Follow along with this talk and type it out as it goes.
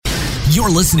You're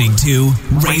listening to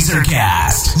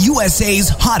Razorcast,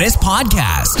 USA's hottest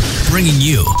podcast, bringing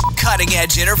you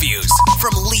cutting-edge interviews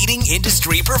from leading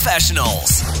industry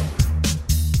professionals.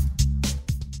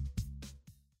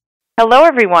 Hello,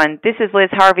 everyone. This is Liz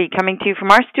Harvey coming to you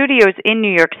from our studios in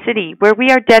New York City, where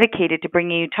we are dedicated to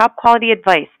bringing you top-quality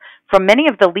advice from many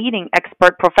of the leading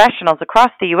expert professionals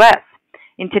across the U.S.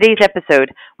 In today's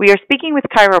episode, we are speaking with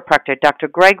chiropractor Dr.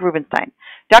 Greg Rubenstein.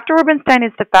 Dr. Rubenstein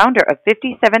is the founder of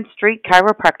 57th Street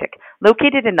Chiropractic,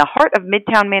 located in the heart of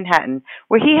Midtown Manhattan,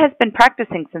 where he has been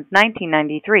practicing since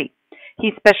 1993.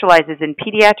 He specializes in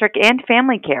pediatric and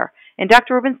family care, and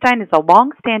Dr. Rubenstein is a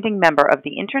long-standing member of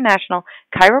the International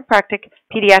Chiropractic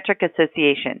Pediatric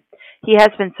Association. He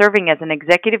has been serving as an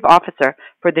executive officer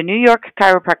for the New York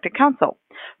Chiropractic Council.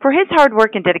 For his hard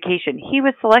work and dedication, he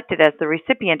was selected as the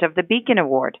recipient of the Beacon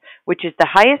Award, which is the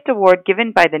highest award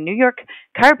given by the New York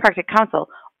Chiropractic Council,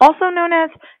 also known as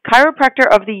Chiropractor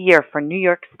of the Year for New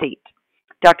York State.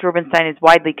 Dr. Rubenstein is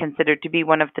widely considered to be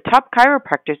one of the top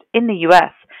chiropractors in the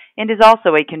U.S. and is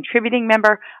also a contributing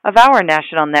member of our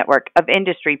national network of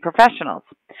industry professionals.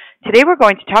 Today we're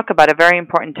going to talk about a very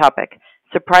important topic,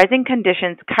 surprising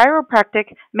conditions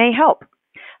chiropractic may help.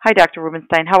 Hi, Dr.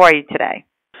 Rubenstein. How are you today?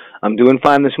 I'm doing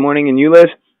fine this morning, and you, Liz?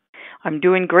 I'm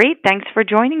doing great. Thanks for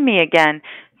joining me again.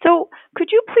 So, could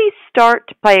you please start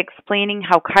by explaining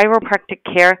how chiropractic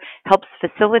care helps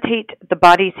facilitate the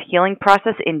body's healing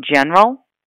process in general?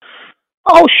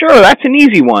 Oh, sure. That's an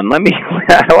easy one. I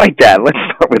like that. Let's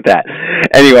start with that.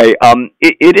 Anyway,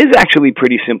 it is actually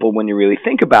pretty simple when you really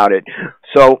think about it.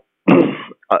 So,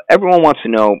 everyone wants to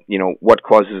know, what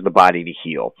causes the body to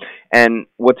heal. And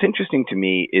what's interesting to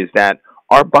me is that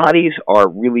our bodies are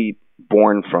really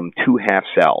born from two half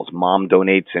cells. Mom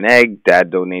donates an egg, dad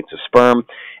donates a sperm,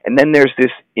 and then there's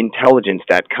this intelligence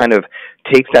that kind of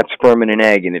takes that sperm and an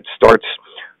egg and it starts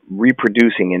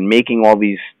reproducing and making all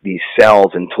these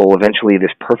cells until eventually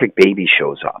this perfect baby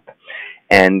shows up.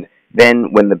 And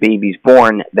then when the baby's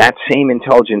born, that same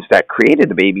intelligence that created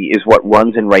the baby is what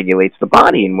runs and regulates the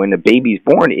body. And when the baby's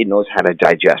born, it knows how to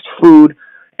digest food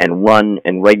and run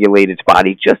and regulate its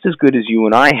body just as good as you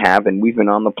and I have, and we've been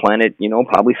on the planet,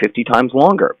 probably 50 times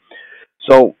longer.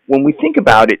 So when we think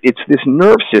about it, it's this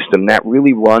nerve system that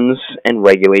really runs and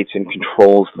regulates and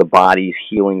controls the body's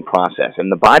healing process.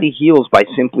 And the body heals by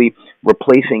simply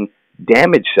replacing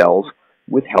damaged cells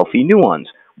with healthy new ones.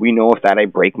 We know if that I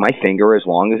break my finger, as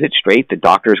long as it's straight, the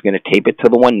doctor is going to tape it to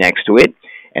the one next to it,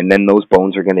 and then those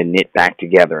bones are going to knit back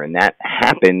together. And that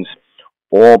happens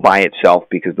all by itself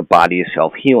because the body is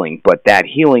self-healing, but that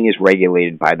healing is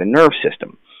regulated by the nerve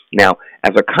system. Now,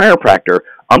 as a chiropractor,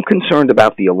 I'm concerned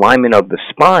about the alignment of the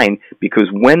spine because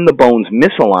when the bones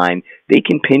misalign, they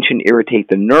can pinch and irritate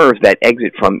the nerves that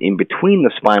exit from in between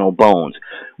the spinal bones.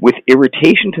 With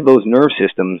irritation to those nerve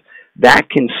systems, that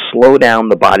can slow down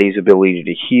the body's ability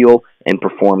to heal and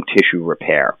perform tissue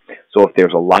repair. So if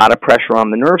there's a lot of pressure on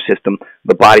the nerve system,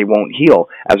 the body won't heal.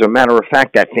 As a matter of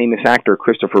fact, that famous actor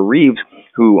Christopher Reeves,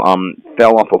 who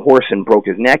fell off a horse and broke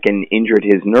his neck and injured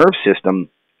his nerve system,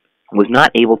 was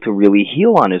not able to really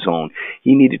heal on his own.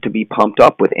 He needed to be pumped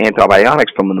up with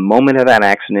antibiotics from the moment of that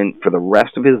accident for the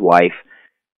rest of his life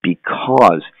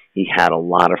because he had a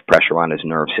lot of pressure on his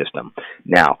nerve system.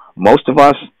 Now, most of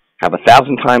us have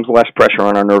 1,000 times less pressure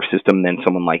on our nerve system than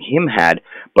someone like him had,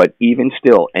 but even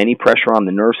still, any pressure on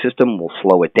the nerve system will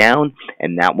slow it down,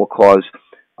 and that will cause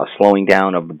a slowing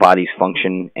down of the body's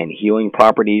function and healing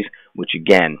properties, which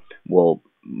again will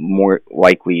more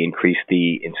likely increase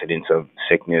the incidence of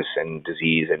sickness and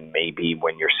disease, and maybe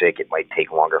when you're sick, it might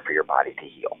take longer for your body to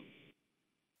heal.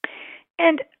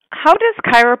 And how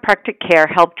does chiropractic care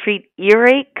help treat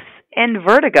earaches and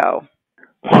vertigo?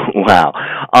 Wow.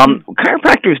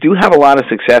 Chiropractors do have a lot of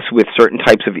success with certain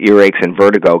types of earaches and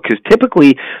vertigo because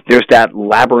typically there's that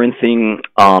labyrinthine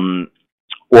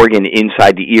organ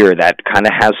inside the ear that kind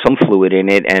of has some fluid in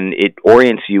it, and it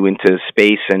orients you into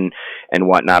space and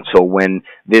whatnot. So when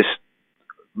this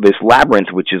labyrinth,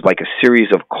 which is like a series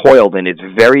of coiled, and it's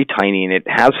very tiny, and it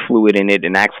has fluid in it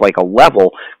and acts like a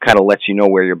level, kind of lets you know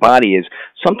where your body is.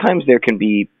 Sometimes there can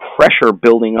be pressure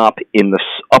building up in the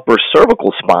upper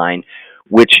cervical spine,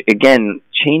 which again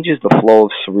changes the flow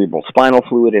of cerebral spinal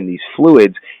fluid and these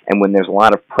fluids. And when there's a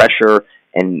lot of pressure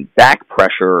and back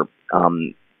pressure,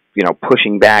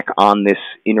 pushing back on this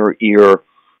inner ear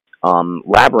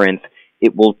labyrinth,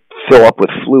 it will fill up with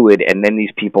fluid, and then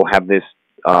these people have this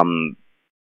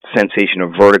sensation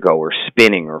of vertigo or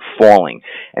spinning or falling.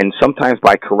 And sometimes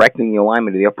by correcting the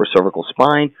alignment of the upper cervical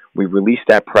spine, we release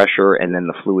that pressure, and then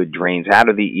the fluid drains out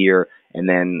of the ear, and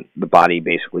then the body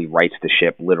basically rights the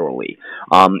ship literally.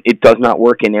 It does not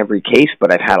work in every case,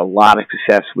 but I've had a lot of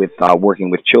success with working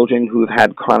with children who've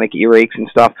had chronic earaches and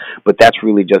stuff, but that's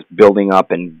really just building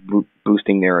up and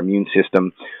boosting their immune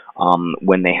system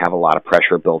when they have a lot of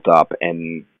pressure built up,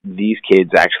 and these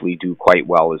kids actually do quite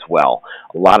well as well.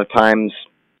 A lot of times,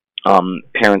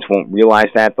 parents won't realize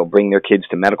that. They'll bring their kids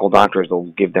to medical doctors.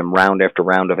 They'll give them round after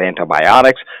round of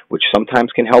antibiotics, which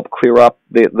sometimes can help clear up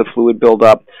the fluid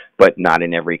buildup, but not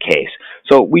in every case.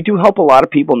 So we do help a lot of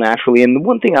people naturally, and the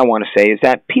one thing I want to say is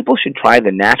that people should try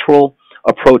the natural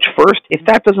approach first. If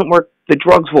that doesn't work, the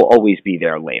drugs will always be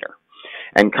there later.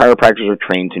 And chiropractors are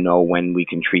trained to know when we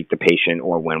can treat the patient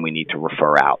or when we need to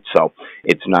refer out. So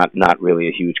it's not really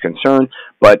a huge concern,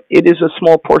 but it is a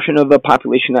small portion of the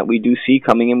population that we do see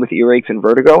coming in with earaches and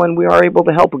vertigo, and we are able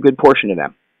to help a good portion of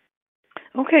them.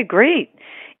 Okay, great.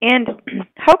 And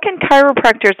how can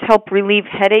chiropractors help relieve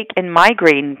headache and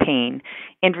migraine pain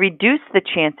and reduce the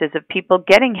chances of people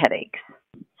getting headaches?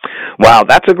 Wow,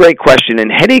 that's a great question.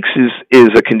 And headaches is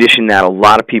a condition that a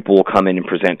lot of people will come in and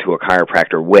present to a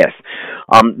chiropractor with.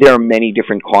 There are many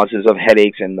different causes of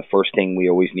headaches, and the first thing we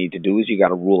always need to do is you got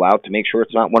to rule out to make sure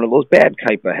it's not one of those bad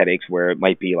type of headaches where it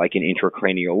might be like an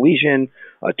intracranial lesion,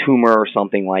 a tumor, or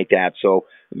something like that. So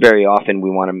very often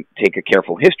we want to take a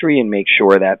careful history and make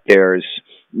sure that there's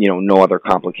no other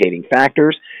complicating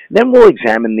factors. Then we'll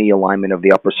examine the alignment of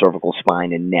the upper cervical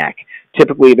spine and neck.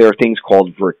 Typically, there are things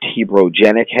called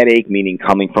vertebrogenic headache, meaning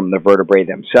coming from the vertebrae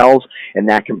themselves, and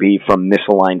that can be from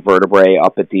misaligned vertebrae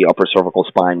up at the upper cervical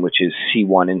spine, which is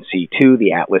C1 and C2,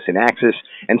 the atlas and axis,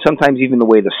 and sometimes even the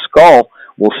way the skull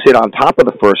will sit on top of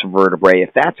the first vertebrae. If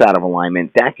that's out of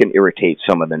alignment, that can irritate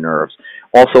some of the nerves.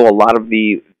 Also, a lot of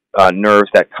the nerves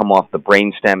that come off the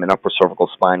brainstem and upper cervical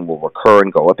spine will recur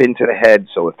and go up into the head,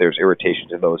 so if there's irritation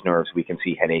to those nerves, we can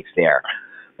see headaches there.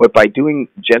 But by doing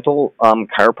gentle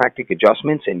chiropractic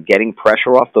adjustments and getting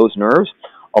pressure off those nerves,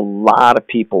 a lot of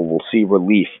people will see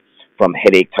relief from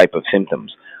headache type of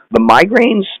symptoms. The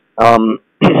migraines,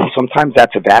 sometimes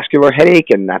that's a vascular headache,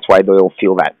 and that's why they'll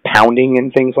feel that pounding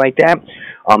and things like that.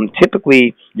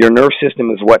 Typically, your nerve system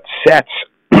is what sets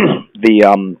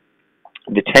the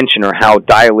tension or how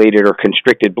dilated or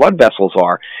constricted blood vessels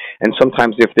are. And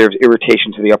sometimes if there's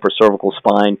irritation to the upper cervical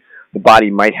spine, the body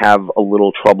might have a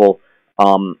little trouble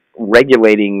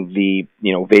regulating the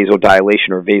vasodilation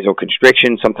or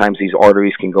vasoconstriction. Sometimes these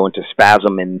arteries can go into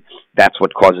spasm, and that's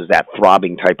what causes that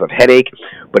throbbing type of headache.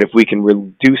 But if we can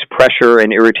reduce pressure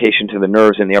and irritation to the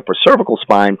nerves in the upper cervical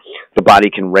spine, the body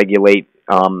can regulate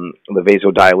the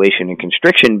vasodilation and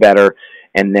constriction better,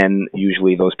 and then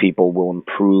usually those people will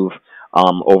improve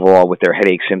overall with their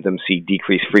headache symptoms, see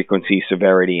decreased frequency,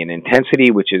 severity, and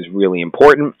intensity, which is really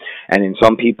important. And in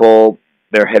some people,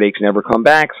 their headaches never come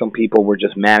back. Some people, we're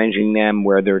just managing them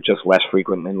where they're just less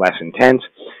frequent and less intense,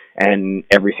 and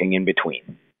everything in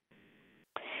between.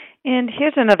 And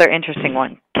here's another interesting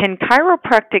one. Can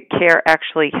chiropractic care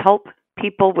actually help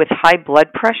people with high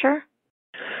blood pressure?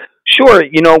 Sure.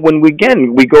 When we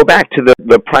go back to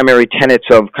the primary tenets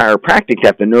of chiropractic,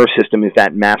 that the nerve system is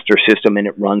that master system and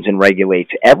it runs and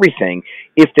regulates everything.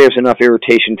 If there's enough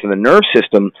irritation to the nerve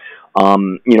system,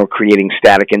 creating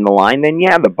static in the line, then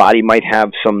the body might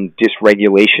have some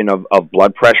dysregulation of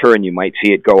blood pressure, and you might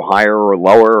see it go higher or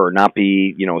lower or not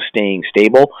be, staying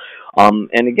stable.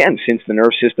 And again, since the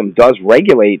nerve system does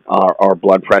regulate our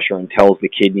blood pressure and tells the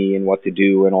kidney and what to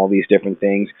do and all these different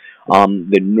things,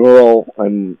 the neural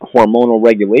and hormonal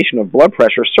regulation of blood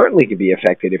pressure certainly can be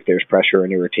affected if there's pressure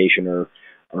and irritation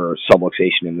or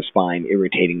subluxation in the spine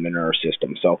irritating the nerve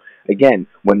system. So again,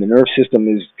 when the nerve system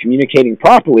is communicating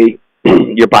properly,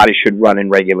 your body should run and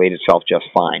regulate itself just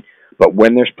fine. But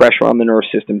when there's pressure on the nerve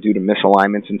system due to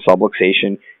misalignments and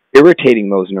subluxation, irritating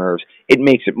those nerves, it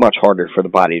makes it much harder for the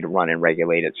body to run and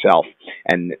regulate itself.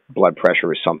 And blood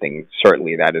pressure is something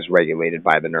certainly that is regulated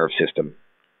by the nerve system.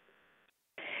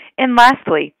 And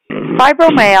lastly,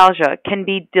 fibromyalgia can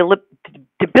be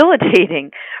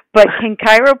debilitating, but can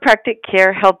chiropractic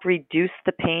care help reduce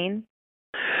the pain?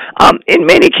 In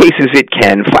many cases it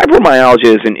can. Fibromyalgia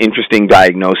is an interesting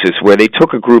diagnosis where they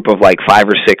took a group of like 5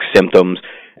 or 6 symptoms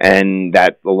and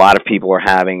that a lot of people are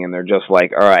having, and they're just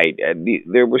like, all right,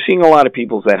 we're seeing a lot of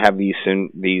people that have these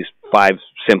 5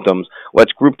 symptoms.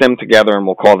 Let's group them together and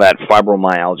we'll call that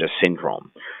fibromyalgia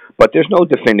syndrome. But there's no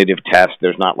definitive test.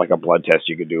 There's not like a blood test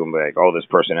you could do and be like, oh, this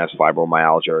person has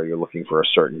fibromyalgia, or you're looking for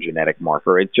a certain genetic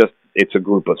marker. It's a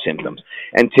group of symptoms.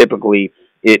 And typically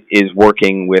it is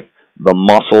working with the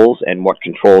muscles, and what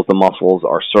controls the muscles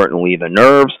are certainly the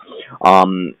nerves.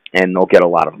 And they'll get a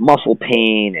lot of muscle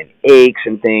pain and aches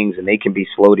and things, and they can be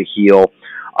slow to heal.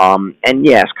 And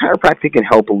yes, chiropractic can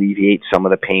help alleviate some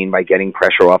of the pain by getting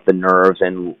pressure off the nerves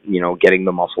and, getting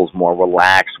the muscles more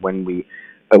relaxed. When we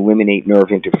eliminate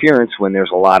nerve interference, when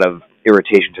there's a lot of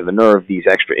irritation to the nerve, these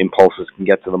extra impulses can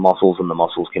get to the muscles and the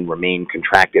muscles can remain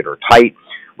contracted or tight,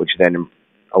 which then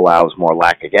allows more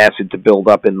lactic acid to build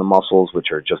up in the muscles,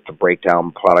 which are just the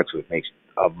breakdown products which makes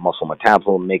of muscle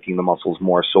metabolism, making the muscles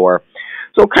more sore.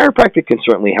 So chiropractic can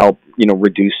certainly help,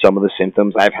 reduce some of the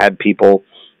symptoms. I've had people,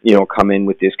 come in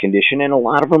with this condition, and a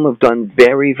lot of them have done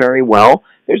very, very well.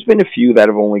 There's been a few that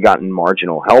have only gotten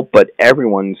marginal help, but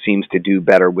everyone seems to do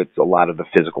better with a lot of the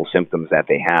physical symptoms that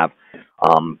they have.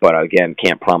 But again,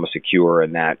 can't promise a cure,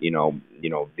 and that,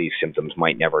 these symptoms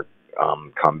might never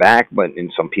come back, but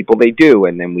in some people they do,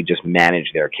 and then we just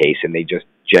manage their case, and they just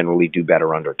generally do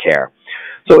better under care.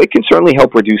 So it can certainly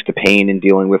help reduce the pain in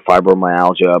dealing with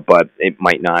fibromyalgia, but it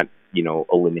might not,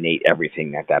 eliminate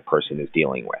everything that person is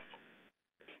dealing with.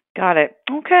 Got it.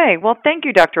 Okay. Well, thank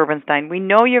you, Dr. Rubenstein. We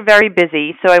know you're very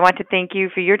busy, so I want to thank you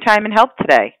for your time and help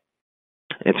today.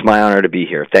 It's my honor to be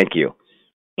here. Thank you.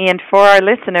 And for our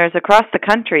listeners across the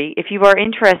country, if you are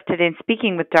interested in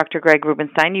speaking with Dr. Greg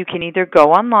Rubenstein, you can either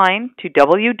go online to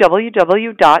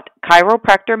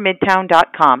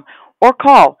www.chiropractormidtown.com or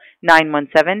call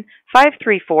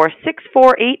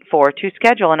 917-534-6484 to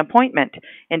schedule an appointment.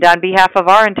 And on behalf of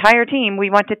our entire team, we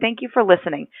want to thank you for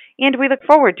listening, and we look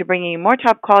forward to bringing you more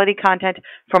top-quality content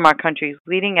from our country's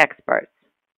leading experts.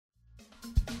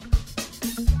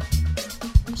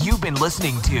 You've been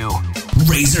listening to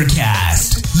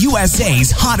RazorCast,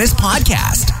 USA's hottest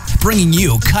podcast, bringing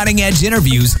you cutting-edge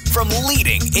interviews from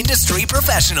leading industry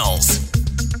professionals.